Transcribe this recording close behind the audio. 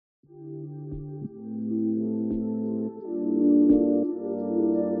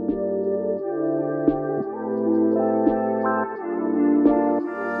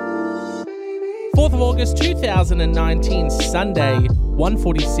4th of August 2019, Sunday,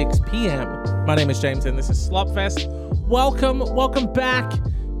 1:46 p.m. My name is James and this is Slopfest. Welcome back.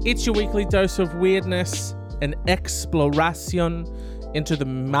 It's your weekly dose of weirdness, an exploration into the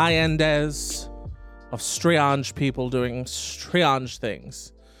Mayandes of strange people doing strange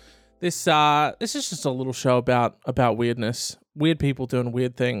things. This is just a little show about weirdness, weird people doing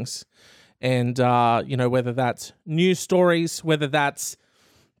weird things, and whether that's news stories, whether that's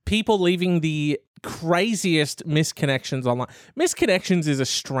people leaving the craziest misconnections online. Misconnections is a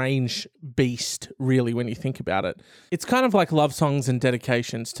strange beast, really, when you think about it. It's kind of like love songs and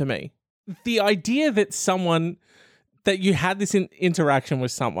dedications to me. The idea that you had this interaction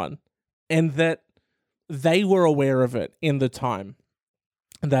with someone and that they were aware of it in the time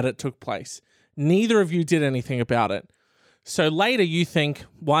that it took place. Neither of you did anything about it. So later you think,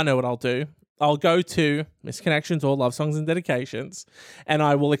 well, I know what I'll do. I'll go to Misconnections or Love Songs and Dedications and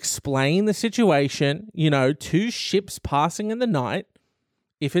I will explain the situation, two ships passing in the night.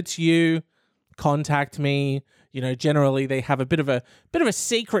 If it's you, contact me. Generally they have a bit of a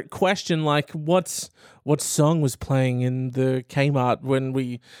secret question like what song was playing in the Kmart when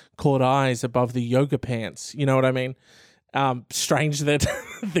we caught eyes above the yoga pants? You know what I mean? Strange that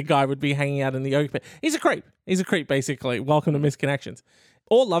the guy would be hanging out in the yoga pants. He's a creep, basically. Welcome to Misconnections.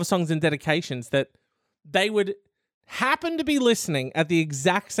 Or Love Songs and Dedications that they would happen to be listening at the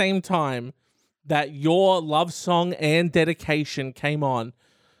exact same time that your love song and dedication came on.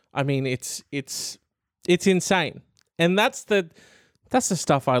 I mean, it's insane. And that's the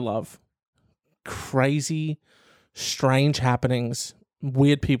stuff I love. Crazy, strange happenings,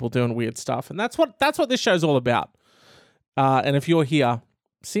 weird people doing weird stuff. And that's what this show's all about. And if you're here,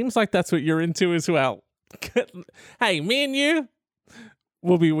 seems like that's what you're into as well. Hey, me and you,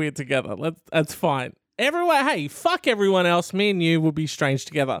 we'll be weird together. That's fine. Everyone, hey, fuck everyone else. Me and you will be strange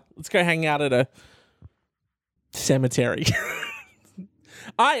together. Let's go hang out at a cemetery.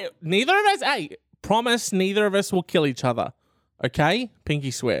 Promise neither of us will kill each other. Okay?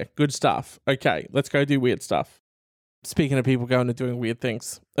 Pinky swear. Good stuff. Okay, let's go do weird stuff. Speaking of people going and doing weird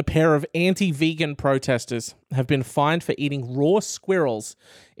things, a pair of anti-vegan protesters have been fined for eating raw squirrels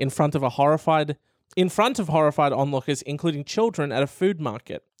in front of horrified onlookers, including children at a food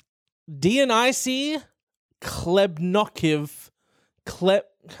market. Dionysii Klebnikov.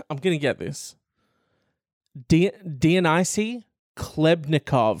 I'm going to get this. Dionysii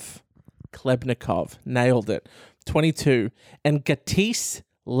Klebnikov. Nailed it. 22. And Gatis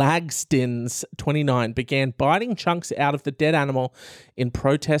Lagstins, 29, began biting chunks out of the dead animal in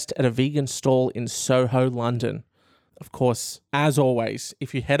protest at a vegan stall in Soho, London. Of course, as always,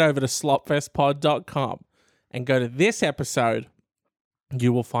 if you head over to slopfestpod.com and go to this episode,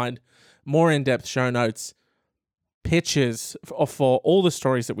 you will find more in-depth show notes, pictures for all the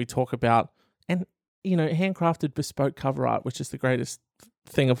stories that we talk about, and, handcrafted bespoke cover art, which is the greatest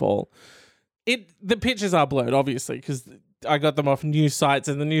thing of all. The pictures are blurred, obviously, because I got them off news sites,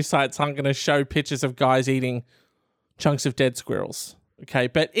 and the news sites aren't going to show pictures of guys eating chunks of dead squirrels. Okay,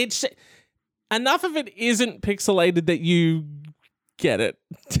 but it's enough of it isn't pixelated that you get it,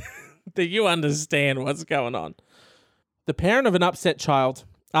 that you understand what's going on. The parent of an upset child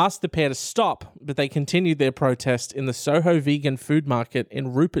asked the pair to stop, but they continued their protest in the Soho vegan food market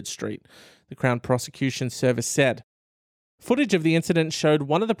in Rupert Street, the Crown Prosecution Service said. Footage of the incident showed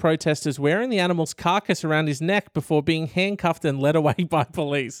one of the protesters wearing the animal's carcass around his neck before being handcuffed and led away by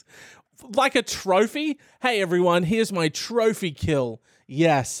police. Like a trophy? Hey everyone, here's my trophy kill.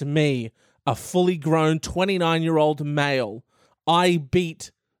 Yes, me, a fully grown 29-year-old male. I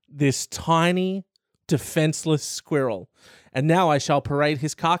beat this tiny, defenseless squirrel, and now I shall parade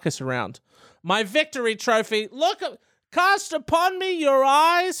his carcass around. My victory trophy, cast upon me your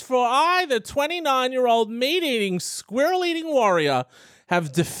eyes, for I, the 29-year-old meat-eating, squirrel-eating warrior,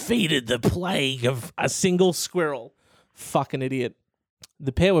 have defeated the plague of a single squirrel. Fucking idiot.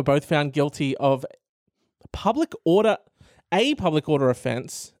 The pair were both found guilty of a public order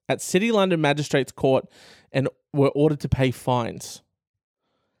offence at City London Magistrates Court and were ordered to pay fines.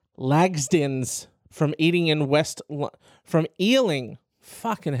 Lagsdins from Ealing.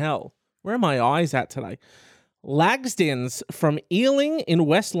 Fucking hell. Where are my eyes at today? Lagsdins from Ealing in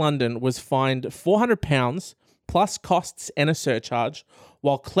West London was fined £400 plus costs and a surcharge,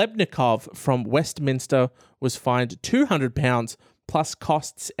 while Klebnikov from Westminster was fined £200 plus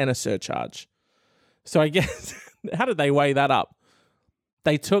costs and a surcharge. So I guess, how did they weigh that up?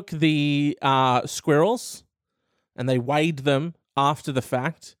 They took the squirrels and they weighed them after the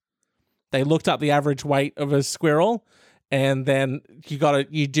fact. They looked up the average weight of a squirrel, and then you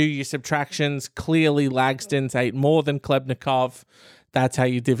do your subtractions. Clearly, Lagsdins ate more than Klebnikov. That's how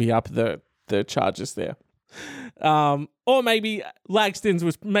you divvy up the the charges there. Or maybe Lagston's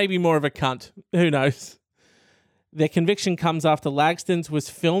was maybe more of a cunt. Who knows? Their conviction comes after Lagston's was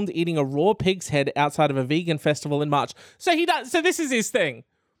filmed eating a raw pig's head outside of a vegan festival in March. So this is his thing.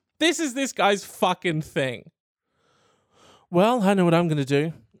 This is this guy's fucking thing. Well, I know what I'm going to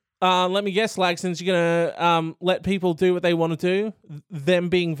do. Let me guess, Lagston's, you're going to let people do what they want to do, them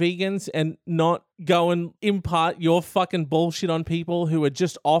being vegans, and not go and impart your fucking bullshit on people who are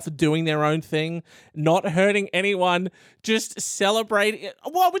just off doing their own thing, not hurting anyone, just celebrating.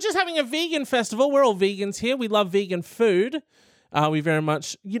 Well, we're just having a vegan festival. We're all vegans here. We love vegan food. We very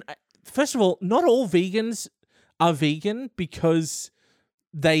much, first of all, not all vegans are vegan because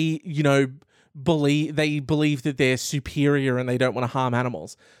they, believe that they're superior and they don't want to harm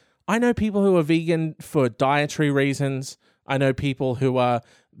animals. I know people who are vegan for dietary reasons. I know people who are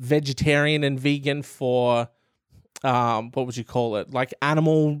vegetarian and vegan for, what would you call it? Like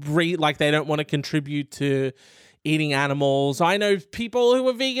like they don't want to contribute to eating animals. I know people who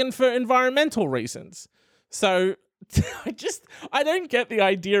are vegan for environmental reasons. So I don't get the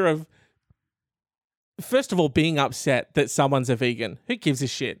idea of, first of all, being upset that someone's a vegan. Who gives a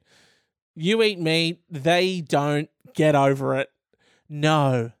shit? You eat meat, they don't. Get over it.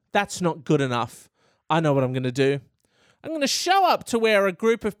 No. That's not good enough. I know what I'm going to do. I'm going to show up to where a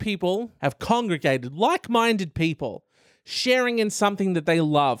group of people have congregated, like-minded people, sharing in something that they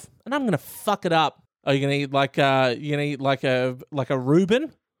love, and I'm going to fuck it up. Are you going to eat like a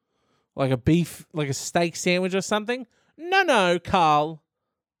Reuben? Like a beef, like a steak sandwich or something? No, Carl.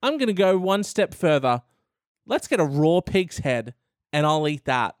 I'm going to go one step further. Let's get a raw pig's head, and I'll eat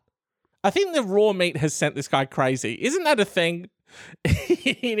that. I think the raw meat has sent this guy crazy. Isn't that a thing?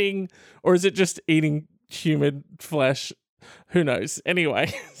 Eating, or is it just eating human flesh? Who knows?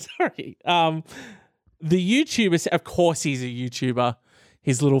 Anyway, sorry. The YouTuber, of course he's a YouTuber.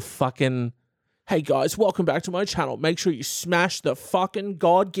 His little fucking, hey guys, welcome back to my channel. Make sure you smash the fucking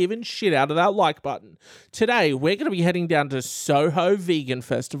God-given shit out of that like button. Today, we're going to be heading down to Soho Vegan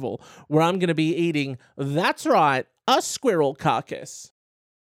Festival, where I'm going to be eating, that's right, a squirrel carcass.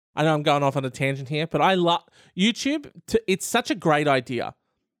 I know I'm going off on a tangent here, but I love YouTube. It's such a great idea.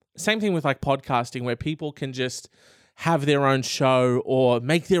 Same thing with like podcasting, where people can just have their own show or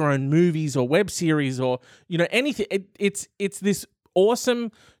make their own movies or web series or, anything. It's this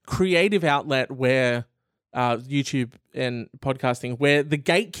awesome creative outlet where YouTube and podcasting, where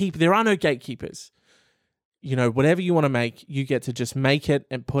there are no gatekeepers. Whatever you want to make, you get to just make it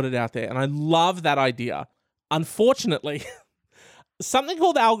and put it out there. And I love that idea. Unfortunately, something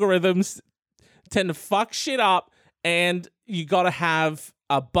called algorithms tend to fuck shit up, and you got to have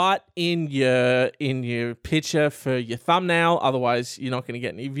a butt in your picture for your thumbnail. Otherwise, you're not going to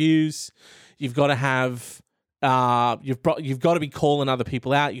get any views. You've got to have you've got to be calling other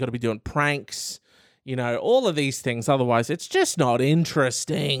people out. You've got to be doing pranks. All of these things. Otherwise, it's just not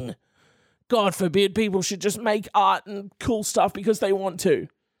interesting. God forbid people should just make art and cool stuff because they want to.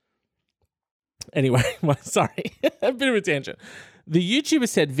 Anyway, sorry, a bit of a tangent. The YouTuber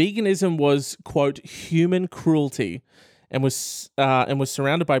said veganism was, quote, human cruelty, and was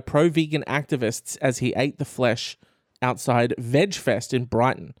surrounded by pro-vegan activists as he ate the flesh outside VegFest in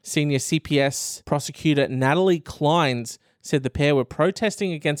Brighton. Senior CPS prosecutor Natalie Clines said the pair were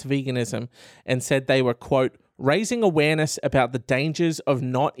protesting against veganism and said they were, quote, raising awareness about the dangers of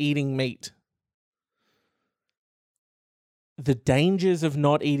not eating meat. The dangers of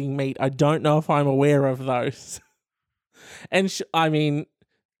not eating meat. I don't know if I'm aware of those. And I mean,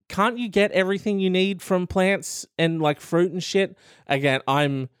 can't you get everything you need from plants and like fruit and shit? Again,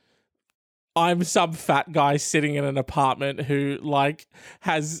 I'm some fat guy sitting in an apartment who like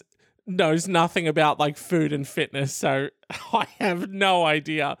knows nothing about like food and fitness, so I have no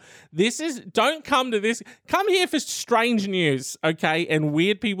idea. Don't come to this. Come here for strange news, okay? And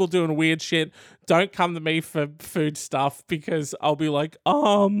weird people doing weird shit. Don't come to me for food stuff, because I'll be like,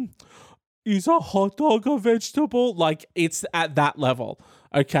 is a hot dog a vegetable? Like, it's at that level,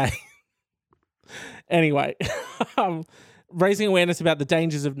 okay? Anyway, raising awareness about the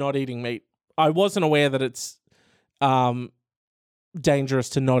dangers of not eating meat. I wasn't aware that it's dangerous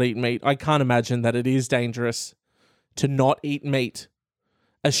to not eat meat. I can't imagine that it is dangerous to not eat meat,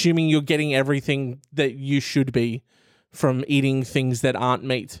 assuming you're getting everything that you should be from eating things that aren't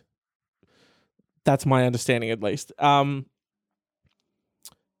meat. That's my understanding, at least.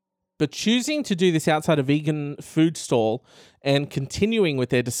 But choosing to do this outside a vegan food stall and continuing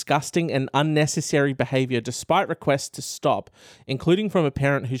with their disgusting and unnecessary behavior despite requests to stop, including from a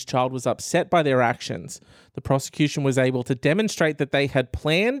parent whose child was upset by their actions, the prosecution was able to demonstrate that they had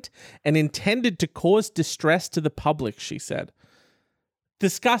planned and intended to cause distress to the public, she said.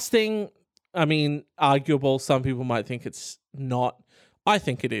 Disgusting, I mean, arguable. Some people might think it's not. I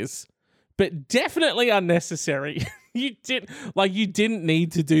think it is. But definitely unnecessary. You didn't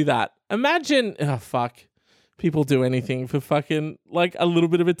need to do that. Imagine, oh fuck. People do anything for fucking like a little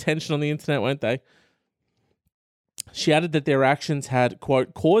bit of attention on the internet, won't they? She added that their actions had,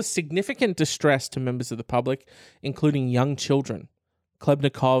 quote, caused significant distress to members of the public, including young children.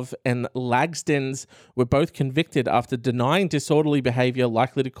 Klebnikov and Lagsdens were both convicted after denying disorderly behavior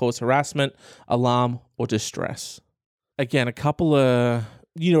likely to cause harassment, alarm, or distress. Again, a couple of...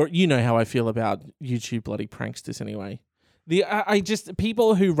 You know how I feel about YouTube bloody pranksters anyway.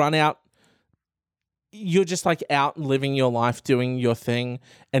 People who run out, you're just like out living your life, doing your thing,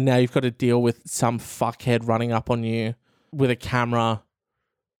 and now you've got to deal with some fuckhead running up on you with a camera,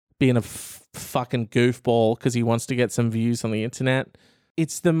 being a fucking goofball because he wants to get some views on the internet.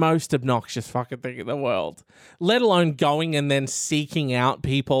 It's the most obnoxious fucking thing in the world. Let alone going and then seeking out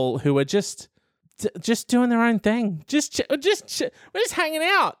people who are just doing their own thing. We're just hanging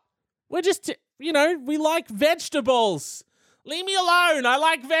out. We're just, we like vegetables. Leave me alone. I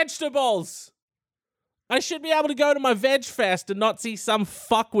like vegetables. I should be able to go to my veg fest and not see some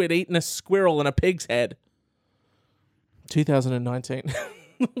fuckwit eating a squirrel and a pig's head. 2019.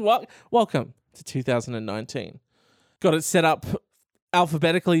 Welcome to 2019. Got it set up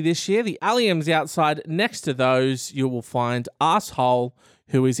alphabetically this year. The alliums outside next to those, you will find asshole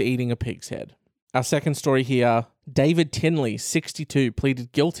who is eating a pig's head. Our second story here, David Tinley, 62,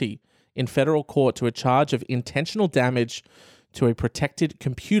 pleaded guilty in federal court to a charge of intentional damage to a protected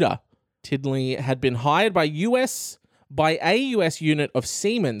computer. Tinley had been hired by a US unit of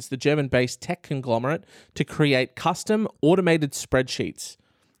Siemens, the German-based tech conglomerate, to create custom automated spreadsheets.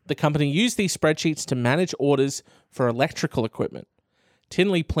 The company used these spreadsheets to manage orders for electrical equipment.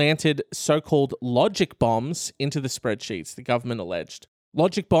 Tinley planted so-called logic bombs into the spreadsheets, the government alleged.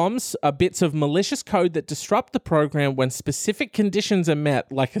 Logic bombs are bits of malicious code that disrupt the program when specific conditions are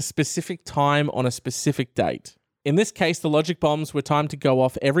met, like a specific time on a specific date. In this case, the logic bombs were timed to go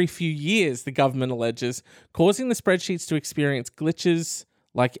off every few years, the government alleges, causing the spreadsheets to experience glitches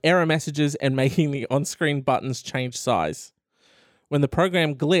like error messages and making the on-screen buttons change size. When the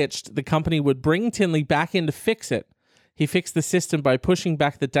program glitched, the company would bring Tinley back in to fix it. He fixed the system by pushing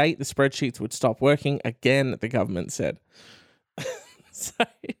back the date the spreadsheets would stop working again, the government said.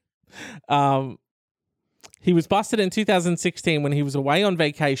 He was busted in 2016 when he was away on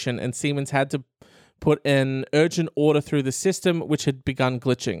vacation and Siemens had to put an urgent order through the system, which had begun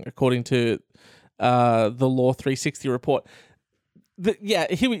glitching, according to the Law 360 report.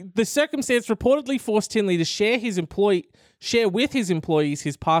 The circumstance reportedly forced Tinley to share with his employees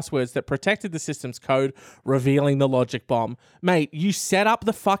his passwords that protected the system's code, revealing the logic bomb. Mate, you set up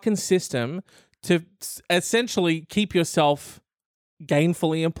the fucking system to essentially keep yourself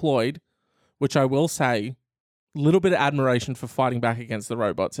gainfully employed, which I will say, little bit of admiration for fighting back against the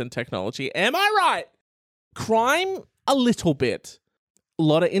robots and technology. Am I right? Crime, a little bit. A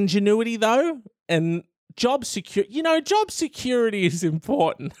lot of ingenuity, though, and job security. Job security is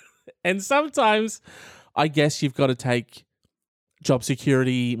important. And sometimes I guess you've got to take job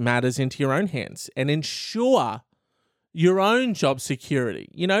security matters into your own hands and ensure your own job security.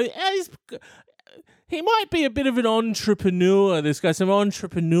 He might be a bit of an entrepreneur. This guy, some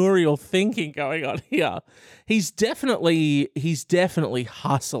entrepreneurial thinking going on here. He's definitely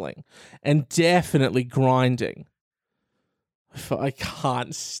hustling and definitely grinding. I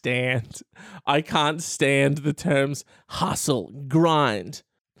can't stand the terms hustle, grind.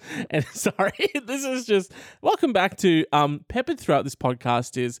 And sorry, this is just welcome back to peppered throughout this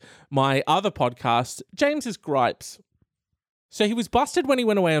podcast is my other podcast, James's Gripes. So he was busted when he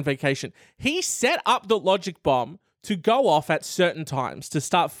went away on vacation. He set up the logic bomb to go off at certain times, to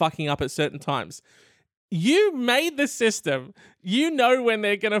start fucking up at certain times. You made the system. You know when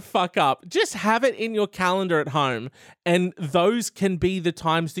they're going to fuck up. Just have it in your calendar at home, and those can be the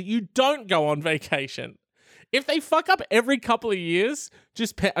times that you don't go on vacation. If they fuck up every couple of years,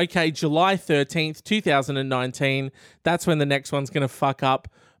 just July 13th, 2019, that's when the next one's going to fuck up.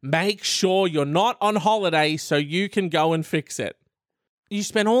 Make sure you're not on holiday so you can go and fix it. You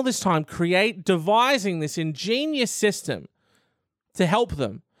spend all this time devising this ingenious system to help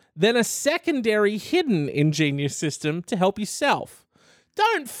them. Then a secondary hidden ingenious system to help yourself.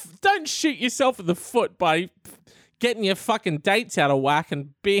 Don't shoot yourself in the foot by getting your fucking dates out of whack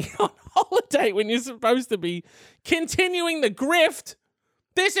and being on holiday when you're supposed to be continuing the grift.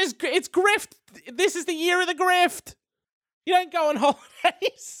 It's grift. This is the year of the grift. You don't go on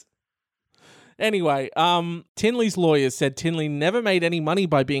holidays. Anyway, Tinley's lawyers said Tinley never made any money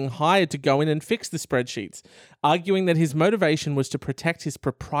by being hired to go in and fix the spreadsheets, arguing that his motivation was to protect his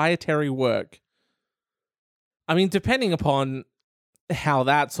proprietary work. I mean, depending upon how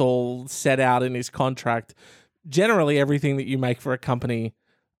that's all set out in his contract, generally everything that you make for a company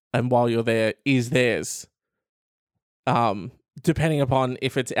and while you're there is theirs. Depending upon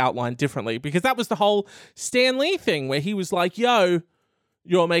if it's outlined differently, because that was the whole Stan Lee thing where he was like, yo,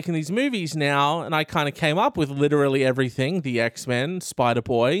 you're making these movies now, and I kind of came up with literally everything: the X-Men,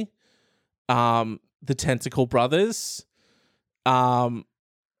 Spider-Boy, the Tentacle Brothers, the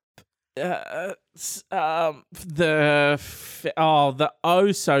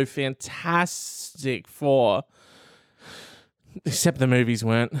oh so fantastic Four. Except the movies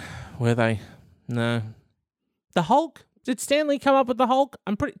weren't, were they? No. The Hulk? Did Stan Lee come up with the Hulk?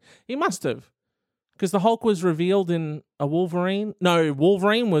 He must have. Because the Hulk was revealed in a Wolverine. No,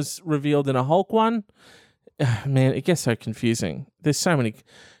 Wolverine was revealed in a Hulk one. Man, it gets so confusing. There's so many.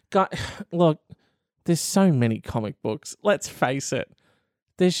 Look, there's so many comic books. Let's face it.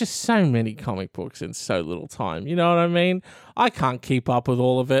 There's just so many comic books in so little time. You know what I mean? I can't keep up with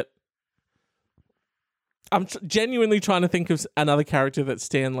all of it. I'm genuinely trying to think of another character that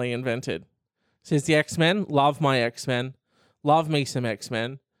Stan Lee invented. Says the X-Men. Love my X-Men. Love me some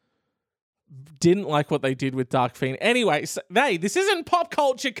X-Men. Didn't like what they did with Dark Phoenix. Anyway, hey, this isn't Pop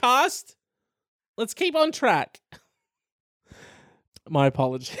Culture Cast. Let's keep on track. My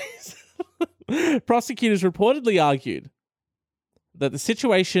apologies. Prosecutors reportedly argued that the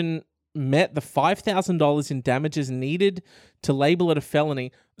situation met the $5,000 in damages needed to label it a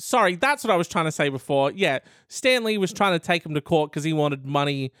felony. Sorry, that's what I was trying to say before. Yeah, Stan Lee was trying to take him to court because he wanted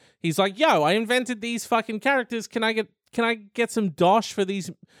money. He's like, yo, I invented these fucking characters. Can I get some dosh for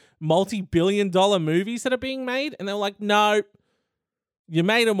these multi-billion-dollar movies that are being made? And they're like, no, you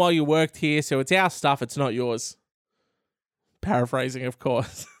made them while you worked here, so it's our stuff, it's not yours. Paraphrasing, of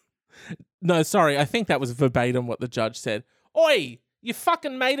course. No, sorry, I think that was verbatim what the judge said. Oi, you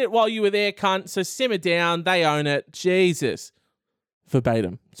fucking made it while you were there, cunt, so simmer down, they own it. Jesus.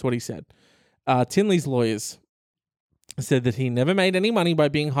 Verbatim, that's what he said. Tinley's lawyers said that he never made any money by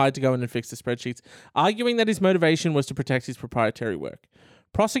being hired to go in and fix the spreadsheets, arguing that his motivation was to protect his proprietary work.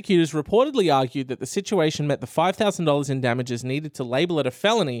 Prosecutors reportedly argued that the situation met the $5,000 in damages needed to label it a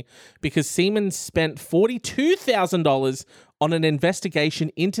felony because Siemens spent $42,000 on an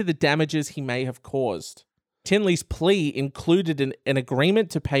investigation into the damages he may have caused. Tinley's plea included an agreement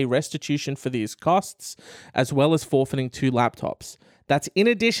to pay restitution for these costs, as well as forfeiting 2 laptops. That's in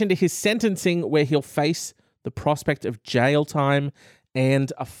addition to his sentencing, where he'll face the prospect of jail time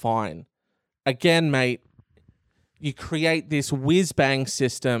and a fine. Again, mate, you create this whiz-bang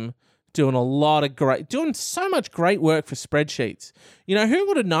system doing so much great work for spreadsheets. You know, who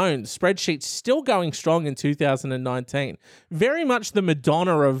would have known spreadsheets still going strong in 2019? Very much the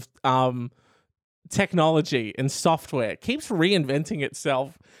Madonna of technology and software. It keeps reinventing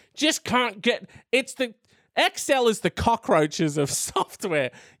itself. Just can't get... Excel is the cockroaches of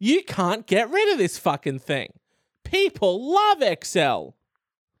software. You can't get rid of this fucking thing. People love Excel.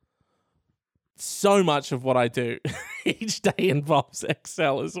 So much of what I do each day involves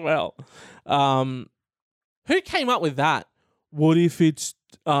Excel as well. Who came up with that? What if it's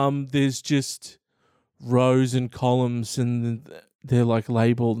there's just rows and columns and they're like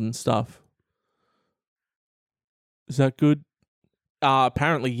labeled and stuff? Is that good?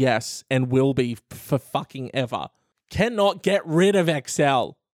 Apparently yes, and will be for fucking ever. Cannot get rid of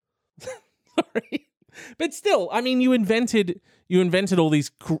Excel. Sorry. But still, I mean, you invented all these,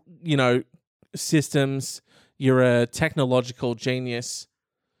 systems. You're a technological genius.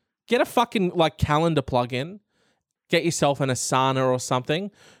 Get a fucking calendar plugin. Get yourself an Asana or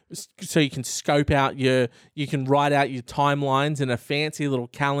something, so you can scope out you can write out your timelines in a fancy little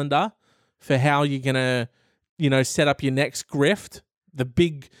calendar for how you're gonna, set up your next grift, the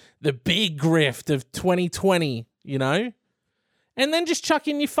big grift of 2020, and then just chuck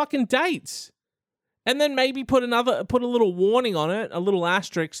in your fucking dates. And then maybe put a little warning on it, a little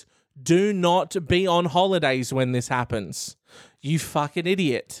asterisk. Do not be on holidays when this happens. You fucking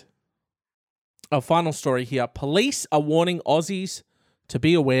idiot. A final story here. Police are warning Aussies to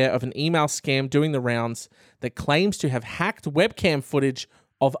be aware of an email scam doing the rounds that claims to have hacked webcam footage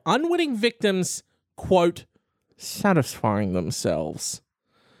of unwitting victims, quote, satisfying themselves.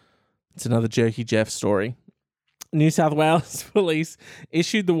 It's another Jerky Jeff story. New South Wales police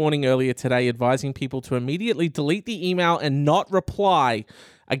issued the warning earlier today, advising people to immediately delete the email and not reply.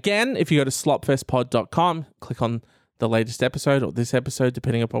 Again, if you go to slopfestpod.com, click on the latest episode or this episode,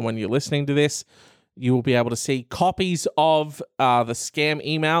 depending upon when you're listening to this, You will be able to see copies of the scam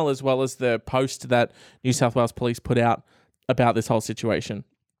email as well as the post that New South Wales Police put out about this whole situation.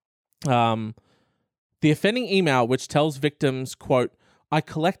 The offending email, which tells victims, quote, "I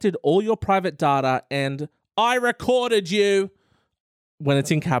collected all your private data and I recorded you." When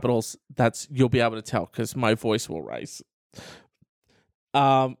it's in capitals, you'll be able to tell because my voice will raise.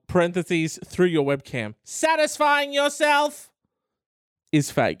 Parentheses, through your webcam. Satisfying yourself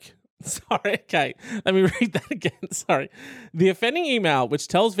is fake. Sorry, okay. Let me read that again. Sorry. The offending email, which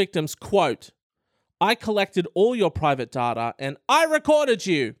tells victims, quote, "I collected all your private data and I recorded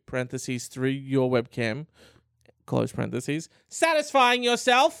you," parentheses, through your webcam, close parentheses, "satisfying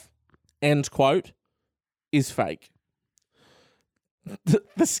yourself," end quote, is fake. The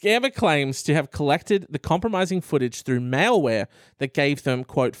scammer claims to have collected the compromising footage through malware that gave them,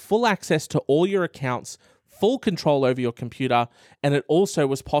 quote, "full access to all your accounts, full control over your computer, and it also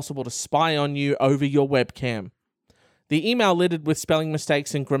was possible to spy on you over your webcam." The email, littered with spelling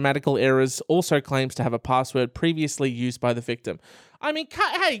mistakes and grammatical errors, also claims to have a password previously used by the victim. I mean,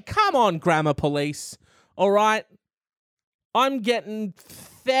 hey, come on, grammar police, all right? I'm getting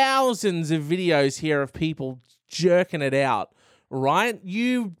thousands of videos here of people jerking it out, right?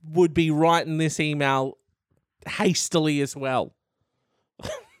 You would be writing this email hastily as well.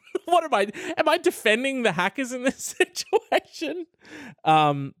 What am I defending the hackers in this situation?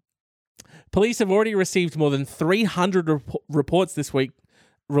 Police have already received more than 300 reports this week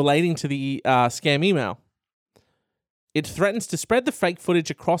relating to the scam email. It threatens to spread the fake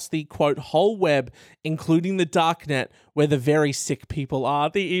footage across the, quote, "whole web, including the darknet, where the very sick people are,"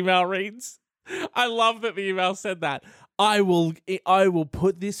 the email reads. I love that the email said that. I will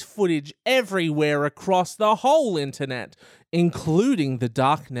put this footage everywhere across the whole internet, including the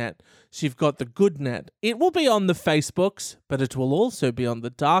darknet. So you've got the good net. It will be on the Facebooks, but it will also be on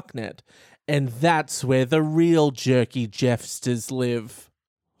the darknet. And that's where the real jerky Jeffsters live.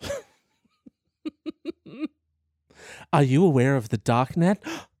 Are you aware of the darknet?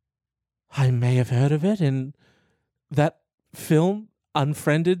 I may have heard of it in that film,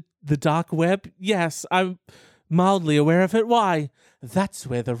 Unfriended, the dark web. Yes, I'm mildly aware of it. Why? That's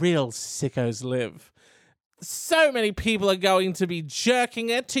where the real sickos live. So many people are going to be jerking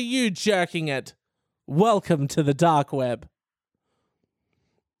it to you jerking it. Welcome to the dark web.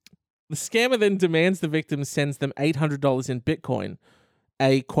 The scammer then demands the victim sends them $800 in Bitcoin.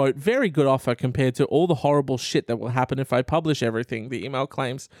 A, quote, "very good offer compared to all the horrible shit that will happen if I publish everything," the email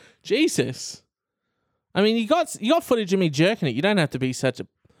claims. Jesus. I mean, you got footage of me jerking it. You don't have to be such a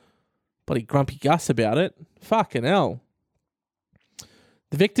bloody grumpy Gus about it. Fucking hell.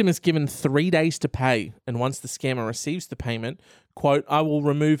 The victim is given 3 days to pay, and once the scammer receives the payment, quote, "I will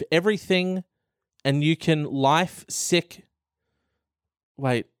remove everything and you can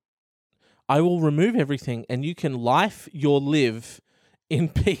I will remove everything and you can live in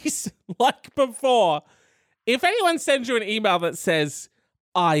peace like before." If anyone sends you an email that says,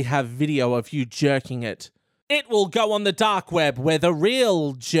 "I have video of you jerking it," it will go on the dark web where the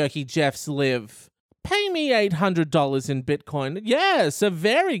real jerky Jeffs live. Pay me $800 in Bitcoin. Yes, a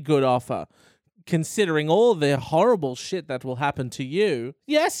very good offer, considering all the horrible shit that will happen to you.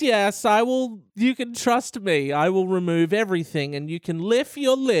 Yes, I will. You can trust me. I will remove everything and you can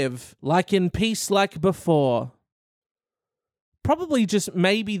live like in peace like before. Probably just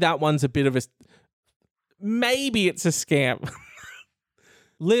maybe that one's a bit of a... Maybe it's a scam.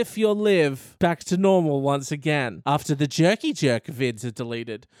 live back to normal once again after the jerky jerk vids are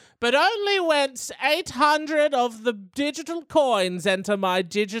deleted. But only once 800 of the digital coins enter my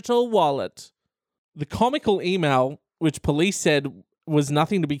digital wallet. The comical email, which police said was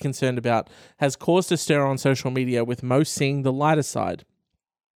nothing to be concerned about, has caused a stir on social media, with most seeing the lighter side.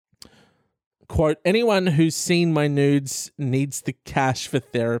 Quote, "Anyone who's seen my nudes needs the cash for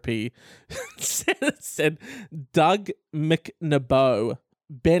therapy," said Doug McNaboe.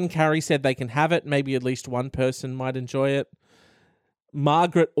 Ben Carey said they can have it. Maybe at least one person might enjoy it.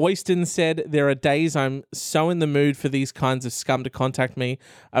 Margaret Oyston said, "There are days I'm so in the mood for these kinds of scum to contact me.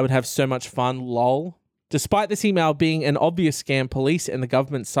 I would have so much fun, lol." Despite this email being an obvious scam, police and the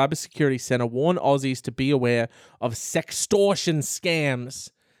government cybersecurity center warn Aussies to be aware of sextortion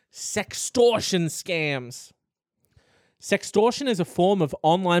scams. Sextortion scams. Sextortion is a form of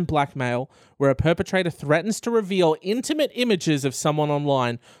online blackmail where a perpetrator threatens to reveal intimate images of someone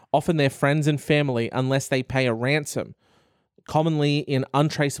online, often their friends and family, unless they pay a ransom, commonly in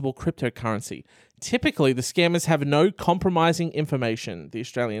untraceable cryptocurrency. Typically, the scammers have no compromising information, the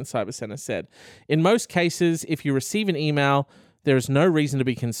Australian Cyber Centre said. In most cases, if you receive an email There is no reason to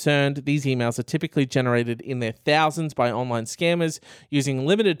be concerned. These emails are typically generated in their thousands by online scammers using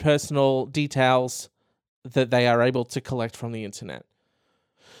limited personal details that they are able to collect from the internet.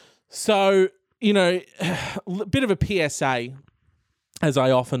 So, a bit of a PSA, as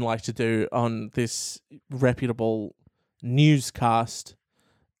I often like to do on this reputable newscast.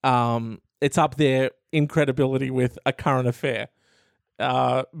 It's up there in credibility with A Current Affair.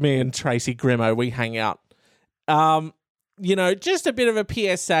 Me and Tracy Grimo, we hang out. Just a bit of a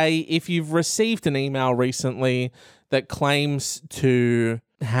PSA. If you've received an email recently that claims to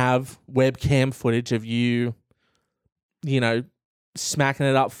have webcam footage of you, smacking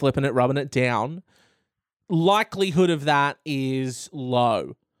it up, flipping it, rubbing it down, likelihood of that is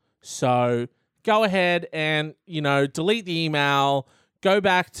low. So go ahead and, delete the email, go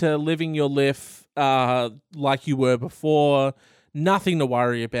back to living your life like you were before. Nothing to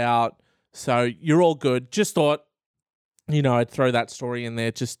worry about. So you're all good. Just thought, I'd throw that story in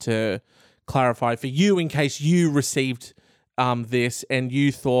there just to clarify for you in case you received this and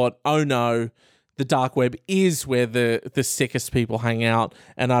you thought, oh no, the dark web is where the sickest people hang out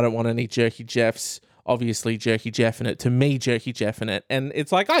and I don't want any Jerky Jeffs, obviously Jerky Jeff in it, to me Jerky Jeff in it. And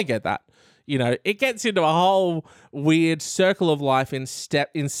it's like, I get that. It gets into a whole weird circle of life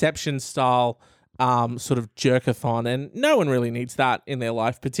Inception style sort of jerkathon, and no one really needs that in their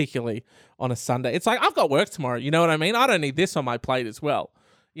life, particularly on a Sunday. It's like, I've got work tomorrow, you know what I mean? I don't need this on my plate as well,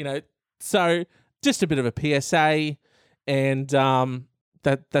 So just a bit of a PSA, and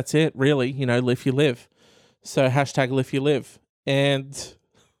that's it, really. Live you live. So hashtag live you live, and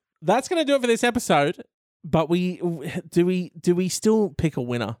that's gonna do it for this episode. But do we still pick a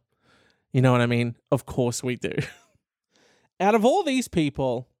winner? You know what I mean? Of course we do. Out of all these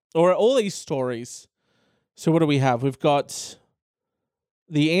people, or all these stories, so what do we have? We've got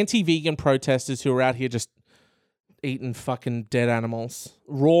the anti-vegan protesters who are out here just eating fucking dead animals,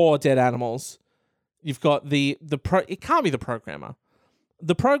 raw dead animals. You've got it can't be the programmer.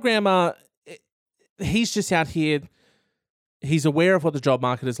 The programmer, he's just out here. He's aware of what the job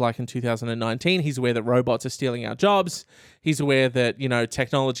market is like in 2019. He's aware that robots are stealing our jobs. He's aware that,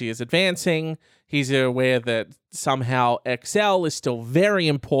 technology is advancing. He's aware that somehow Excel is still very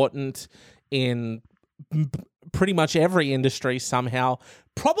important in pretty much every industry somehow.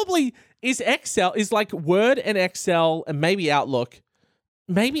 Probably is like Word and Excel and maybe Outlook.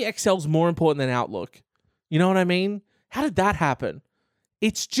 Maybe Excel's more important than Outlook. You know what I mean? How did that happen?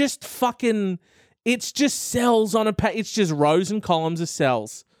 It's just it's just cells on a page. It's just rows and columns of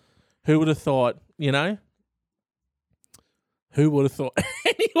cells. Who would have thought, Who would have thought?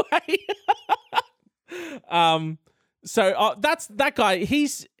 Anyway. So that's that guy.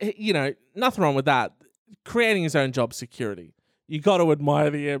 He's, nothing wrong with that. Creating his own job security. You got to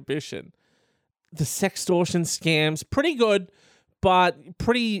admire the ambition. The sextortion scams, pretty good, but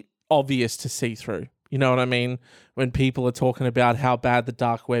pretty obvious to see through. You know what I mean? When people are talking about how bad the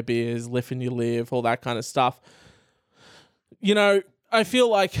dark web is, live and you live, all that kind of stuff. I feel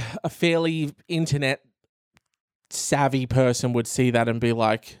like a fairly internet savvy person would see that and be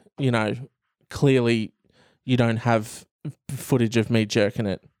like, clearly you don't have footage of me jerking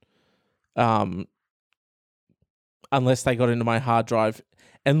it. Unless they got into my hard drive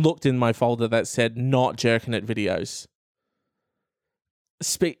and looked in my folder that said not jerking it videos.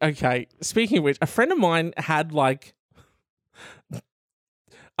 Speaking of which, a friend of mine had I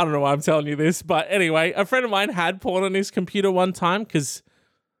don't know why I'm telling you this, but anyway, a friend of mine had porn on his computer one time because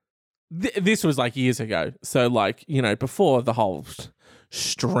this was years ago. So before the whole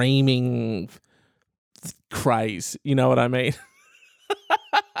streaming craze, you know what I mean?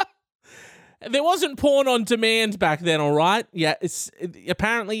 There wasn't porn on demand back then, all right? Yeah,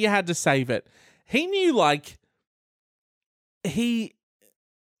 apparently you had to save it. He knew I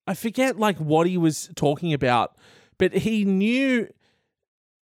forget what he was talking about, but he knew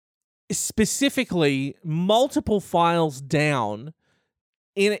specifically multiple files down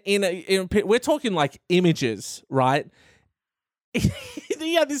in we're talking images, right?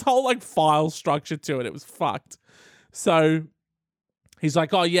 He had this whole file structure to it. It was fucked. So he's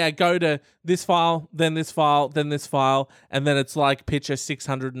like, oh yeah, go to this file, then this file, then this file, and then it's picture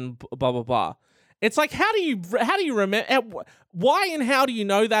 600 and blah blah blah. It's how do you remember? Why and how do you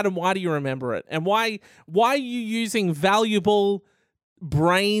know that, and why do you remember it? And why are you using valuable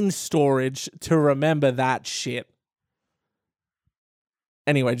brain storage to remember that shit?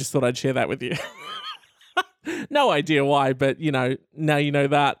 Anyway, just thought I'd share that with you. No idea why, but now you know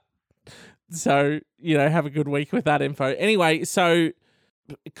that. So, have a good week with that info. Anyway, so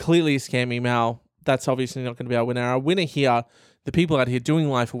clearly a scam email. That's obviously not going to be our winner. Our winner here, the people out here doing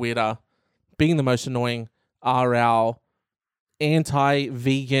life weirder, being the most annoying, are our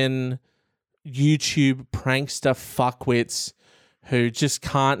anti-vegan YouTube prankster fuckwits who just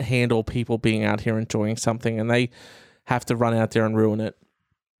can't handle people being out here enjoying something, and they have to run out there and ruin it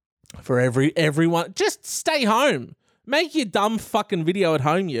for everyone. Just stay home. Make your dumb fucking video at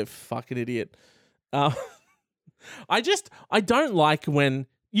home, you fucking idiot. I don't like when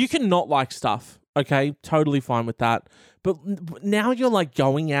you can not like stuff. Okay, totally fine with that. But now you're like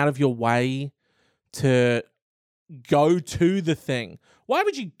going out of your way to go to the thing. Why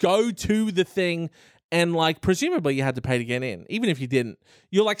would you go to the thing and like presumably you had to pay to get in, even if you didn't?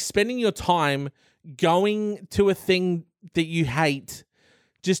 You're like spending your time going to a thing that you hate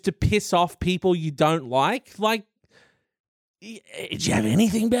just to piss off people you don't like. Like, did you have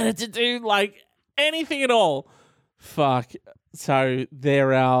anything better to do? Like, anything at all? Fuck. So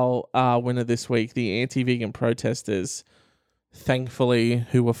they're our winner this week, the anti-vegan protesters, thankfully,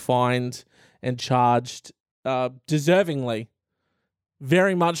 who were fined and charged deservingly.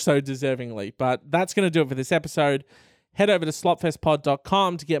 Very much so deservingly. But that's going to do it for this episode. Head over to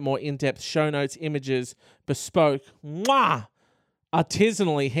slopfestpod.com to get more in-depth show notes, images, bespoke, artisanally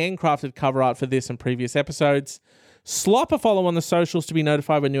handcrafted cover art for this and previous episodes. Slop a follow on the socials to be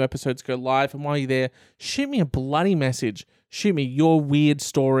notified when new episodes go live. And while you're there, shoot me a bloody message. Shoot me your weird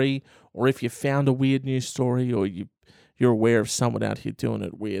story, or if you found a weird news story, or you're aware of someone out here doing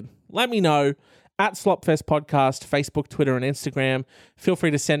it weird. Let me know at Slopfest Podcast, Facebook, Twitter, and Instagram. Feel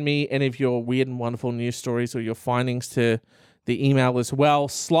free to send me any of your weird and wonderful news stories or your findings to the email as well.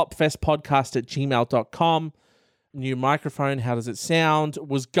 slopfestpodcast@gmail.com. New microphone, how does it sound?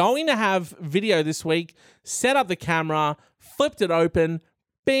 Was going to have video this week, set up the camera, flipped it open,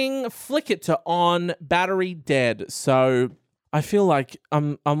 bing, flick it to on, battery dead. So I feel like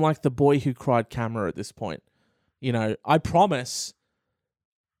I'm like the boy who cried camera at this point. You know, I promise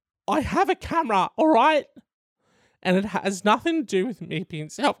I have a camera, all right? And it has nothing to do with me being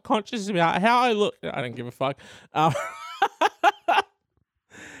self-conscious about how I look. I don't give a fuck.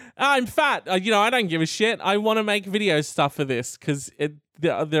 I'm fat. I don't give a shit. I want to make video stuff for this because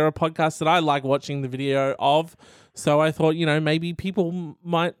there are podcasts that I like watching the video of. So I thought, maybe people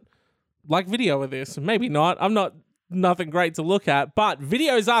might like video of this. Maybe not. I'm not nothing great to look at, but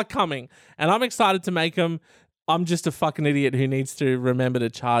videos are coming and I'm excited to make them. I'm just a fucking idiot who needs to remember to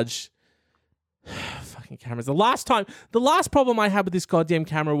charge fucking cameras. The last problem I had with this goddamn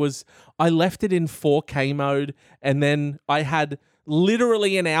camera was I left it in 4K mode and then I had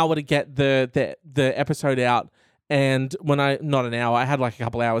literally an hour to get the episode out. And not an hour, I had like a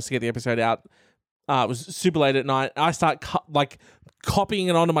couple hours to get the episode out. It was super late at night. I start copying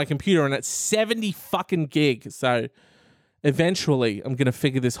it onto my computer and it's 70 fucking gig. So eventually I'm going to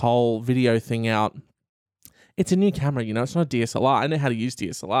figure this whole video thing out. It's a new camera, it's not a DSLR. I know how to use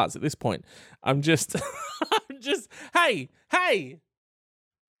DSLRs at this point. I'm just, hey, I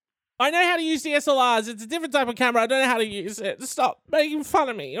know how to use DSLRs. It's a different type of camera. I don't know how to use it. Stop making fun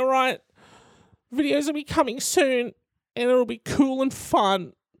of me, all right? Videos will be coming soon, and it'll be cool and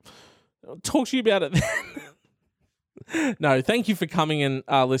fun. I'll talk to you about it then. No, thank you for coming and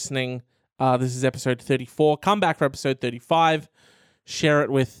listening. This is episode 34. Come back for episode 35. Share it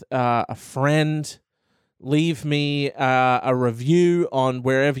with a friend. Leave me a review on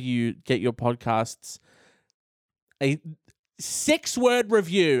wherever you get your podcasts. A 6-word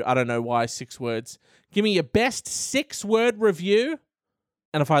review. I don't know why 6 words. Give me your best 6-word review.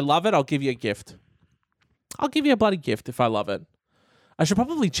 And if I love it, I'll give you a gift. I'll give you a bloody gift if I love it. I should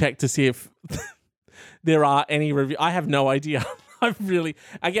probably check to see if there are any reviews. I have no idea.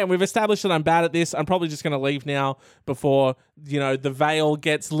 Again, we've established that I'm bad at this. I'm probably just going to leave now before, the veil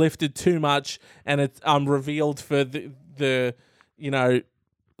gets lifted too much and I'm revealed for the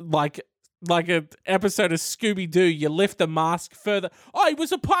like an episode of Scooby-Doo. You lift the mask further. Oh, he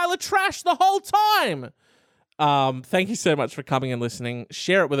was a pile of trash the whole time. Thank you so much for coming and listening.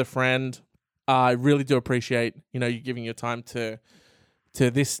 Share it with a friend. I really do appreciate, you giving your time to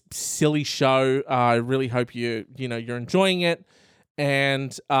this silly show. I really hope you're enjoying it.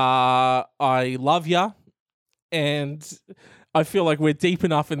 And I love ya. And I feel like we're deep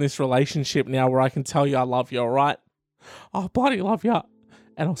enough in this relationship now where I can tell you I love you, all right? I bloody love ya.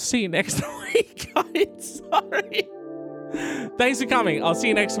 And I'll see you next week, guys. Sorry. Thanks for coming. I'll see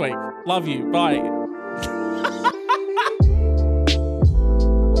you next week. Love you. Bye.